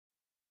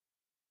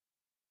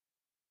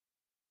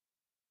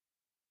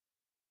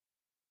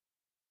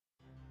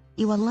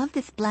You will love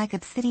this Black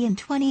Obsidian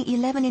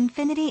 2011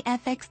 Infiniti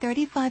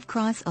FX35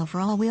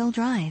 crossover all-wheel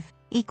drive,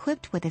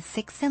 equipped with a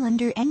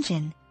 6-cylinder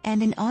engine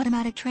and an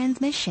automatic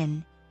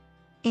transmission.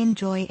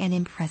 Enjoy an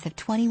impressive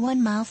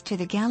 21 miles to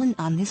the gallon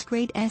on this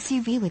great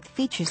SUV with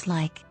features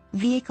like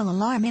vehicle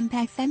alarm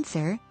impact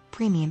sensor,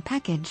 premium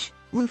package,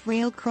 roof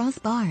rail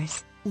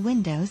crossbars,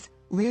 windows,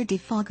 rear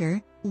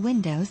defogger,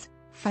 windows,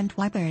 front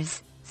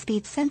wipers,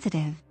 speed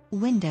sensitive,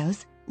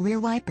 windows, rear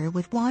wiper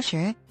with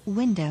washer,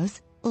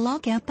 windows,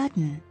 lockout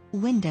button,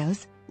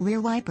 windows,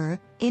 rear wiper,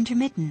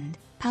 intermittent,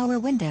 power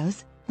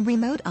windows,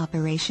 remote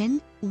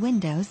operation,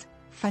 windows,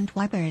 front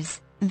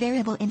wipers,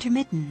 variable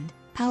intermittent,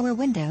 power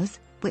windows,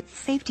 with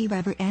safety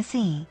rubber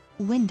SE,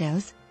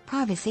 windows,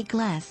 privacy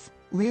glass,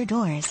 rear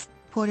doors,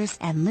 porters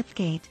and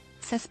liftgate,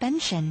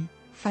 suspension,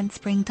 front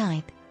spring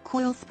type,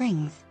 coil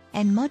springs,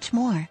 and much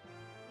more.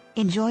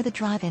 Enjoy the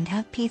drive and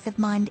have peace of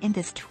mind in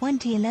this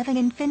 2011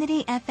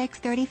 Infiniti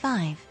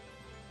FX35.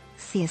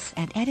 See us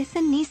at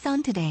Edison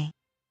Nissan today.